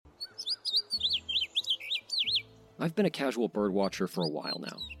I've been a casual bird watcher for a while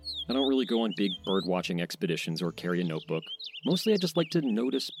now. I don't really go on big bird watching expeditions or carry a notebook. Mostly I just like to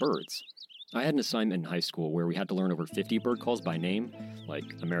notice birds. I had an assignment in high school where we had to learn over 50 bird calls by name, like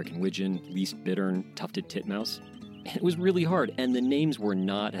American widgeon, least bittern, tufted titmouse. It was really hard, and the names were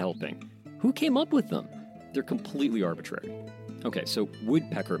not helping. Who came up with them? They're completely arbitrary. Okay, so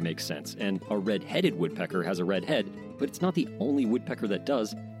woodpecker makes sense, and a red-headed woodpecker has a red head, but it's not the only woodpecker that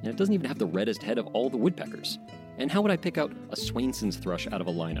does, and it doesn't even have the reddest head of all the woodpeckers. And how would I pick out a Swainson's thrush out of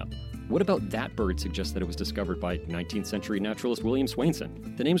a lineup? What about that bird suggests that it was discovered by 19th century naturalist William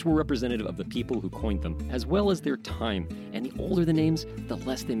Swainson? The names were representative of the people who coined them, as well as their time, and the older the names, the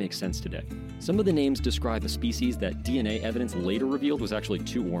less they make sense today. Some of the names describe a species that DNA evidence later revealed was actually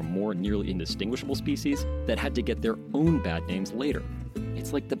two or more nearly indistinguishable species that had to get their own bad names later.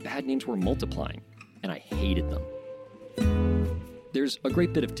 It's like the bad names were multiplying, and I hated them. There's a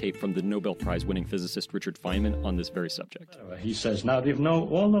great bit of tape from the Nobel Prize-winning physicist Richard Feynman on this very subject. He says, now you know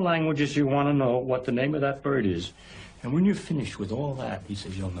all the languages you want to know what the name of that bird is. And when you're finished with all that, he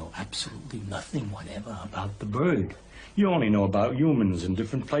says, you'll know absolutely nothing whatever about the bird. You only know about humans in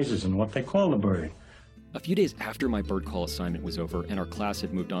different places and what they call the bird. A few days after my bird call assignment was over and our class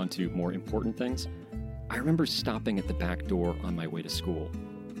had moved on to more important things, I remember stopping at the back door on my way to school.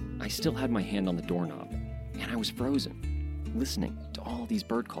 I still had my hand on the doorknob, and I was frozen, listening to all these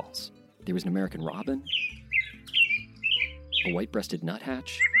bird calls. There was an American robin, a white-breasted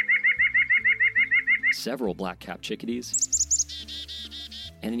nuthatch, several black-capped chickadees,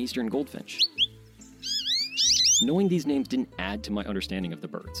 and an eastern goldfinch. Knowing these names didn't add to my understanding of the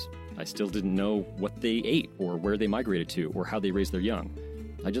birds. I still didn't know what they ate, or where they migrated to, or how they raised their young.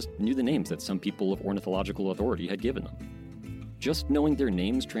 I just knew the names that some people of ornithological authority had given them. Just knowing their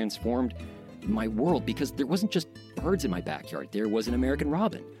names transformed my world, because there wasn't just birds in my backyard. There was an American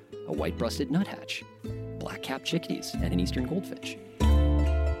robin, a white-breasted nuthatch, black-capped chickadees, and an eastern goldfinch.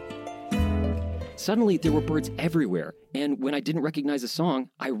 Suddenly, there were birds everywhere, and when I didn't recognize a song,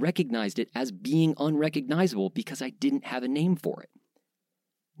 I recognized it as being unrecognizable because I didn't have a name for it.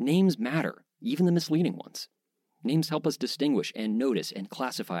 Names matter, even the misleading ones. Names help us distinguish and notice and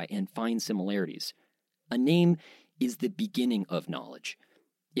classify and find similarities. A name is the beginning of knowledge.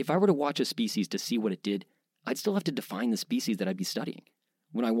 If I were to watch a species to see what it did, I'd still have to define the species that I'd be studying.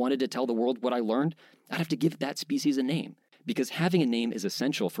 When I wanted to tell the world what I learned, I'd have to give that species a name, because having a name is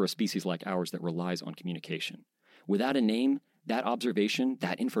essential for a species like ours that relies on communication. Without a name, that observation,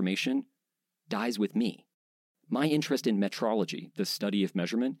 that information, dies with me. My interest in metrology, the study of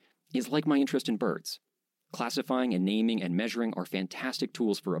measurement, is like my interest in birds. Classifying and naming and measuring are fantastic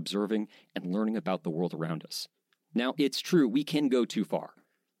tools for observing and learning about the world around us. Now, it's true, we can go too far.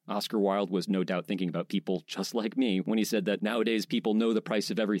 Oscar Wilde was no doubt thinking about people just like me when he said that nowadays people know the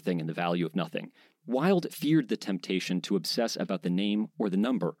price of everything and the value of nothing. Wilde feared the temptation to obsess about the name or the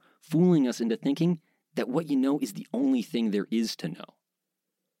number, fooling us into thinking that what you know is the only thing there is to know.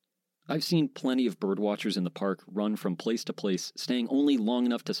 I've seen plenty of birdwatchers in the park run from place to place, staying only long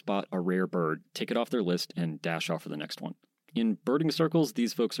enough to spot a rare bird, tick it off their list, and dash off for the next one. In birding circles,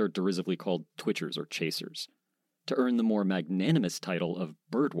 these folks are derisively called twitchers or chasers. To earn the more magnanimous title of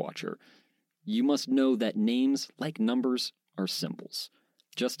birdwatcher, you must know that names, like numbers, are symbols.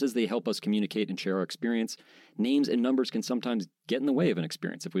 Just as they help us communicate and share our experience, names and numbers can sometimes get in the way of an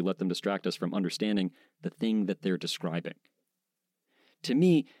experience if we let them distract us from understanding the thing that they're describing. To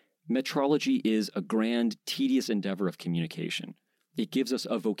me, metrology is a grand, tedious endeavor of communication. It gives us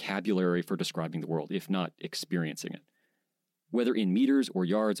a vocabulary for describing the world, if not experiencing it. Whether in meters or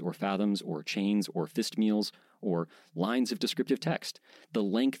yards or fathoms or chains or fist meals or lines of descriptive text, the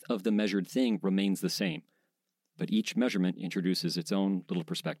length of the measured thing remains the same, but each measurement introduces its own little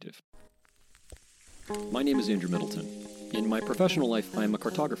perspective. My name is Andrew Middleton. In my professional life, I am a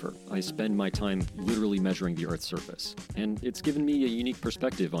cartographer. I spend my time literally measuring the Earth's surface, and it's given me a unique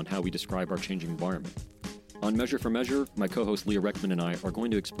perspective on how we describe our changing environment. On Measure for Measure, my co-host Leah Reckman and I are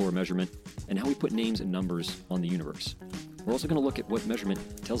going to explore measurement and how we put names and numbers on the universe. We're also going to look at what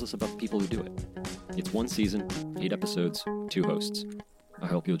measurement tells us about the people who do it. It's one season, 8 episodes, 2 hosts. I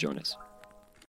hope you'll join us.